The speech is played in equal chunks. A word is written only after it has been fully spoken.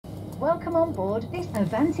Welcome on board this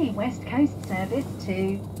Avanti West Coast service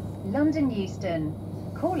to London Euston,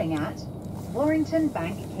 calling at Warrington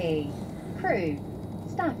Bank Quay. Crew,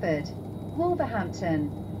 Stafford, Wolverhampton,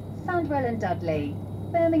 Sandwell and Dudley,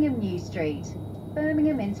 Birmingham New Street,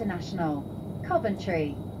 Birmingham International,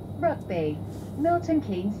 Coventry, Rugby, Milton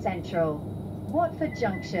Keynes Central, Watford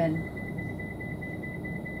Junction.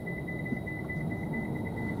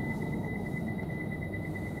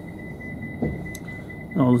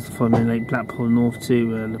 Oh, this is 5 minute late. Blackpool North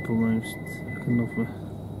to Liverpool Rose. North.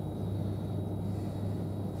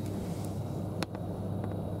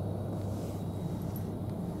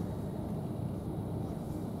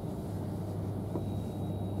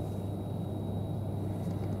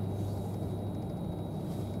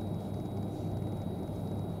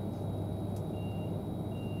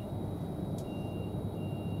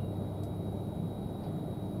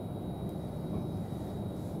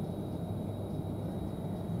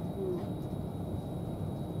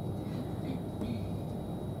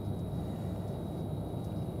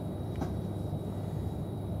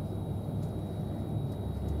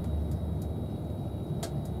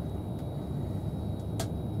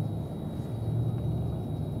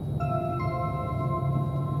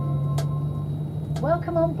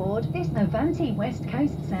 Welcome on board this Avanti West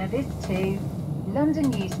Coast service to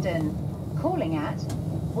London Euston, calling at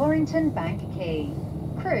Warrington Bank Quay.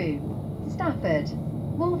 Crew, Stafford,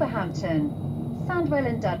 Wolverhampton, Sandwell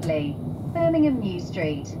and Dudley, Birmingham New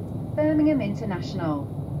Street, Birmingham International,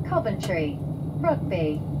 Coventry,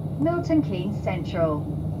 Rugby, Milton Keynes Central,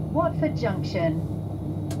 Watford Junction.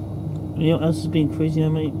 You know what else has been crazy,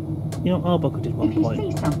 mate? You know, Arbuckle did one point. If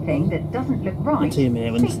you see something that doesn't look right, speak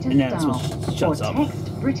to staff or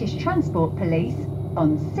text British Transport Police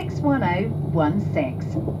on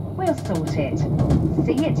 61016. We'll sort it.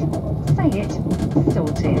 See it, say it,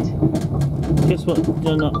 sort it. Guess what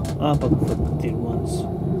Arbuckle did once?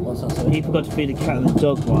 What's that, sorry? He forgot to feed the cat and the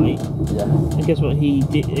dog, right? Yeah. And guess what he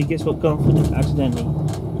did? Guess what Garfield did accidentally?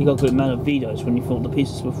 He got a good amount of vetoes when he thought the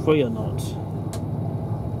pieces were free or not.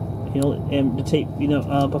 You know, the tape, you know,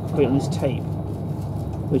 Arbuckle put it on his tape,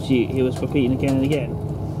 which he was repeating again and again.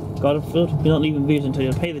 Garfield, you're not leaving views until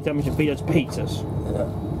you pay the damage of vetoes pizzas. Yeah.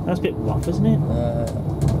 That's a bit rough, isn't it?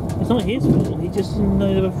 It's not his fault, he just didn't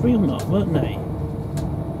know they were free or not, weren't they?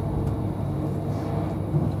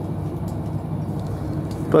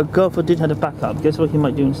 But Garfield did have a backup. Guess what he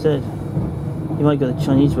might do instead? He might go to the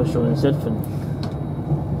Chinese restaurant instead for...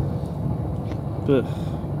 But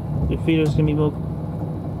if vetoes going to be more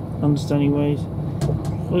understanding ways.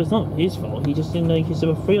 Well, it's not his fault, he just didn't know kids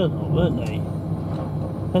were free or not, weren't they?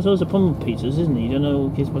 That's always the problem with pizzas, isn't it? You don't know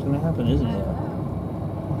what's going to happen, isn't it?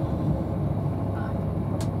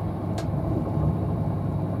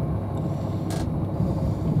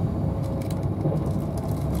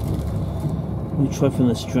 Let me try filming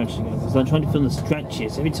the stretch again, because I'm trying to film the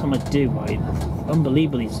stretches. Every time I do, right,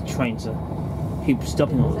 unbelievable these trains keep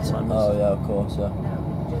stopping all the time. Oh yeah, of course, yeah.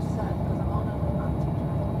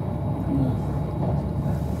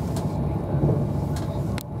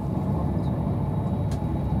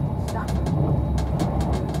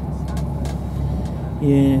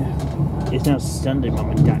 Yeah, it's now Sunday Mum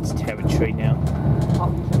and Dad's territory now.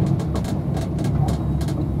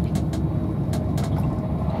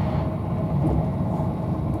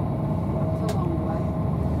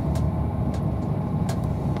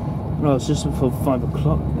 Oh, it's just before 5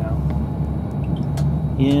 o'clock now.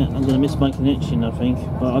 Yeah, I'm going to miss my connection, I think.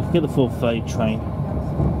 But I can get the 4:30 train.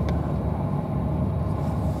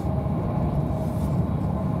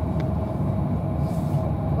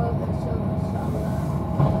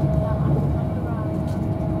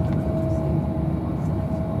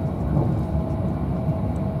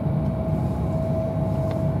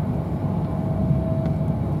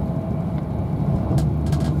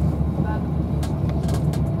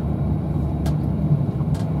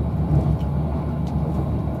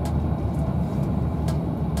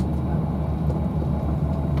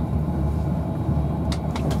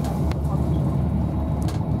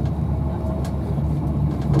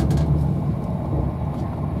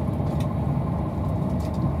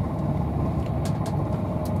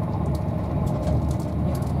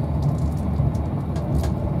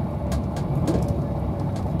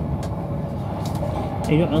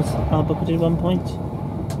 You know what else Arbuckle did at one point?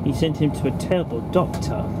 He sent him to a terrible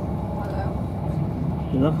doctor.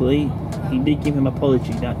 And luckily, he did give him an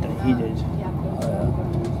apology that day, he did.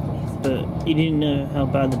 But he didn't know how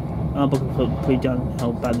bad Arbuckle felt pretty down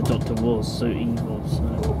how bad the doctor was, so evil, so...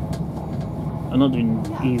 I'm not doing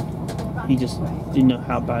evil. He just didn't know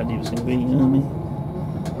how bad he was going to be, you know what I mean?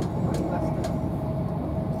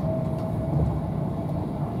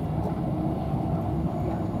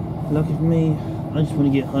 Lucky for me, I just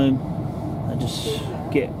want to get home and just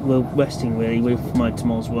get resting really with my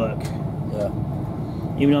tomorrow's work. Yeah.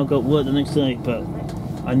 Even though I've got work the next day, but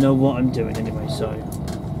I know what I'm doing anyway, so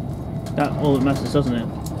that all that matters, doesn't it?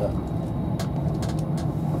 Yeah.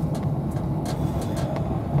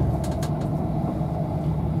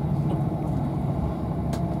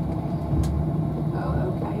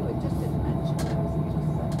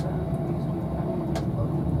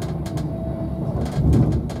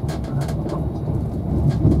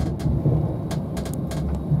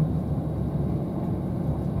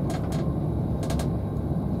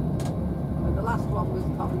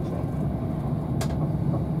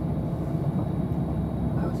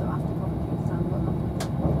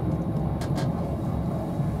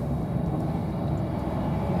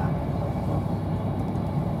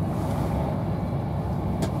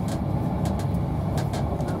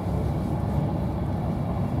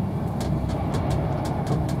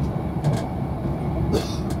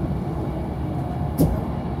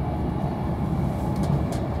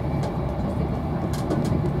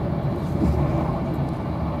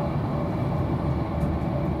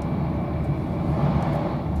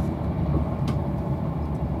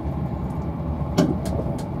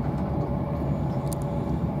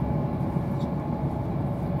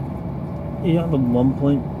 Yeah, at one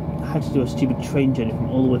point I had to do a stupid train journey from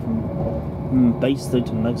all the way from Basingstoke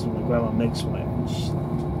to Meggswell, my grandma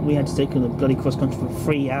Meggswell. We had to take on the bloody cross country for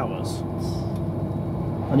 3 hours.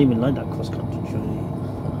 I didn't even like that cross country journey.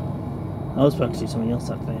 I was planning to do something else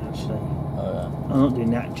that day actually. Oh yeah. I'm not doing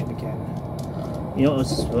that trip again. You know what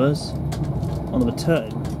was worse? On the return,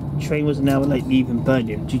 the train was an hour late leaving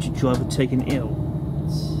Birmingham due to driver taking ill.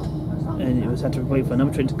 And it was had to wait for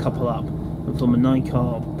another train to couple up and form a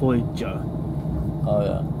 9-car Voyager. Oh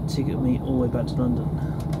yeah. To get me all the way back to London.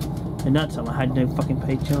 And that time I had no fucking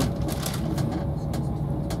paid job.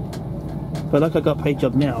 But like I got a paid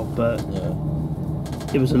job now, but Yeah.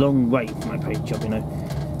 it was a long wait for my paid job, you know.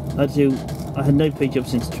 I had no paid job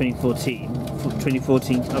since 2014, from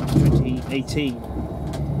 2014 up to 2018.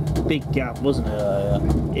 Big gap, wasn't it? Yeah,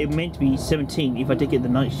 yeah. It meant to be 17 if I did get the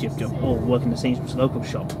night shift job or work in the Sainsbury's local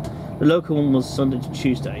shop. The local one was Sunday to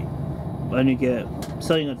Tuesday. I only get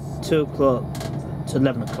starting at 2 o'clock to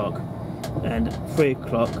 11 o'clock and 3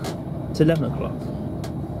 o'clock to 11 o'clock.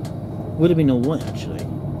 Would have been alright actually.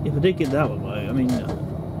 If I did get that one right, I mean,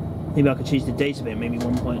 maybe I could change the dates a bit, maybe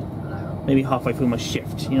one point, maybe halfway through my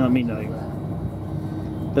shift, you know what I mean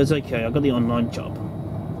though. But it's okay, I got the online job.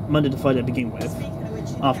 Monday to Friday to begin with,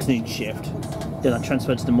 afternoon shift, then I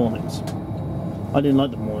transferred to the mornings. I didn't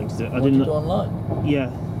like the mornings. I What didn't. did you do online? Yeah,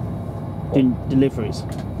 doing deliveries.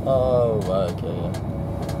 Oh right, okay, yeah.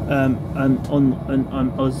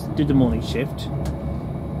 I did the morning shift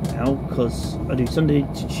now because I do Sunday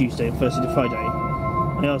to Tuesday and Thursday to Friday.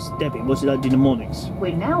 I asked Debbie, what's it like doing the mornings?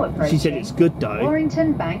 We're now approaching. She said it's good though,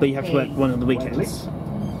 Warrington Bank but you have to work Quay. one on the weekends.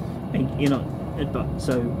 And you know, but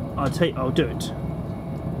so I'll do it.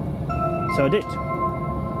 So I did.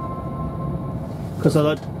 Because I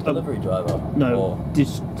like Delivery driver? no, Or...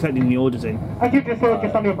 just collecting the orders in. As you just saw,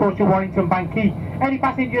 just on your course to Warrington Bank Quay, any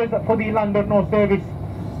passengers for the London North service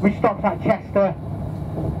which stops at Chester,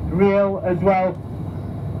 Real as well,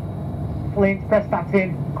 Flint,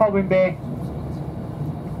 Prestatyn, Colwyn Bay,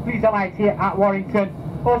 please alight here at Warrington.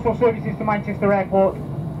 Also services to Manchester Airport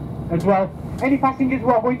as well. Any passengers who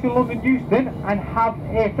are going to London Euston and have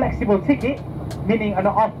a flexible ticket, meaning an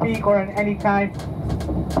off-peak or an any time,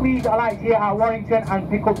 please alight here at Warrington and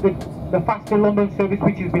pick up the faster London service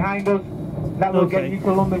which is behind us. That will get you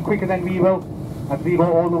to London quicker than we will, as we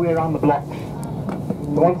go all the way around the blocks.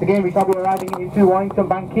 So once again, we shall be arriving into Warrington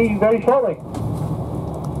Bank Quay very shortly.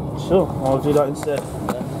 Sure, I'll do that instead.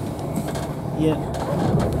 Yeah.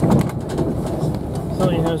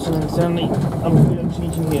 Sorry, Harrison and Stanley, I'm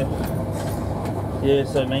changing here. Yeah,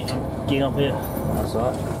 so mate, I'm getting up here. That's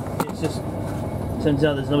right. It's just, turns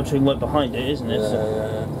out there's another train right behind it, isn't it? Yeah, So,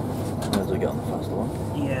 yeah. Might as well get on the faster one.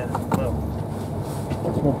 yeah, well,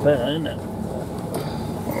 it's more better, isn't it?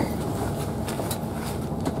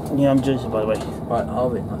 Yeah, I'm Joseph, by the way. Right,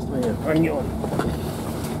 Harvey, nice to meet you. And you.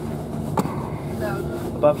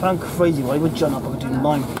 But I found crazy why would John up and do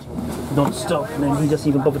mine non-stop, and then he doesn't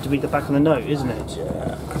even bother to read the back of the note, isn't it?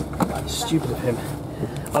 Yeah. That's stupid of him.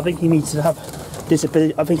 I think he needs to have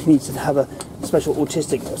disability. I think he needs to have a special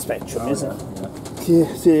autistic spectrum, isn't it?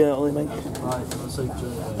 Yeah. See you, Ollie, mate. Right, that's so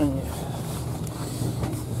true.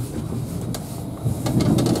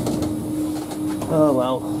 Oh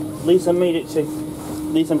well, at least I made it to.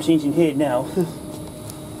 At least I'm changing here now.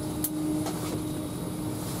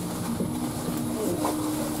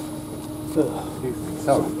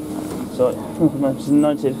 So, Sorry, Manchester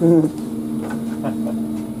United.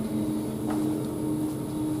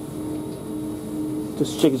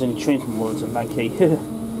 Just check there's any train from Warrington Bank Quay. I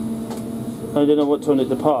don't know what time they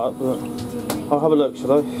depart, but I'll have a look,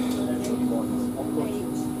 shall I?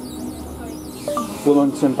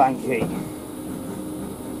 Warrington Bank Quay.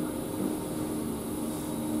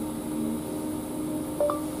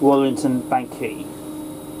 Warrington Bank Quay.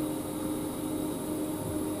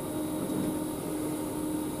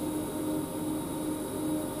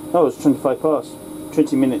 Oh, it's 25 past.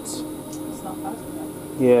 20 minutes. It's not fast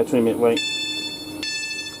enough. Yeah, 20-minute wait.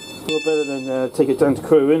 Well, better than take it down to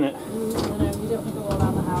Crewe, isn't it? I know, you don't want to go all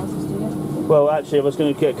around the houses, do you? Well, actually, I was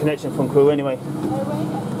going to get a connection from Crewe anyway.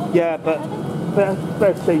 Oh, wait. Yeah, but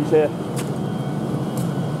better change here.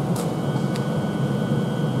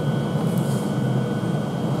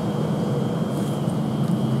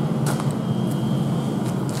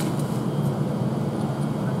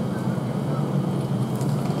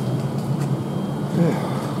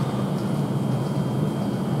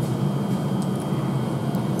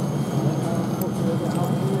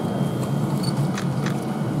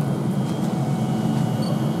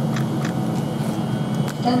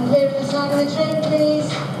 Stand clear at the side of the train, please.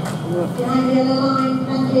 Behind the yellow line,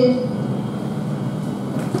 thank you.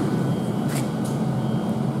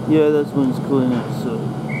 Yeah, that's one's calling it, so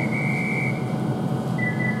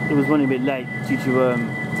it was running a bit late due to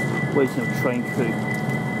waiting on train crew.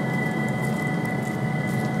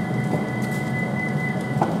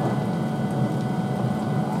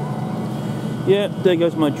 Yeah, there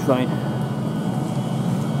goes my train.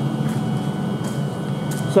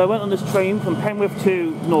 So I went on this train from Penrith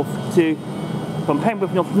North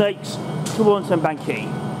Lakes to Warrington Bank Quay.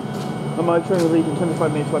 And my train will leave in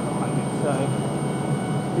 25 minutes right behind me. So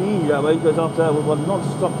the easy that way goes after with one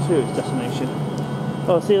non-stop to its destination.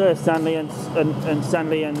 Oh, see you there, Stanley and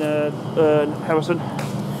Stanley and Harrison.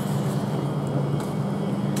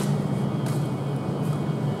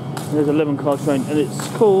 There's an 11-car train, and it's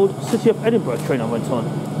called City of Edinburgh train I went on.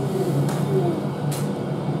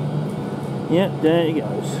 Yeah, there it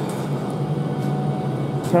goes.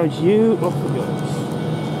 Carries you off the goes.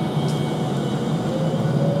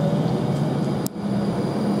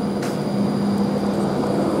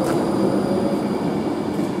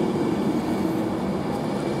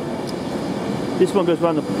 This one goes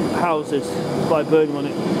around the houses by Birmingham on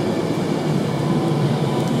it.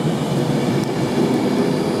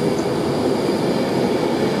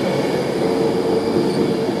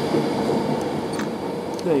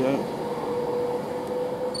 There you go.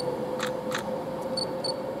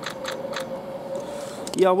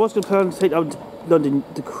 Yeah, I was going to plan to take out London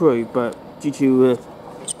to Crewe, but due to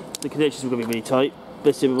the connections were going to be really tight,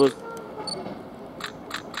 let's see if it was.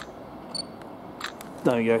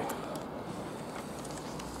 There we go.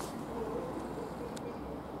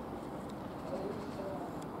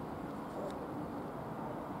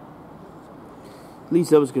 At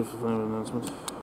least that was good for an announcement.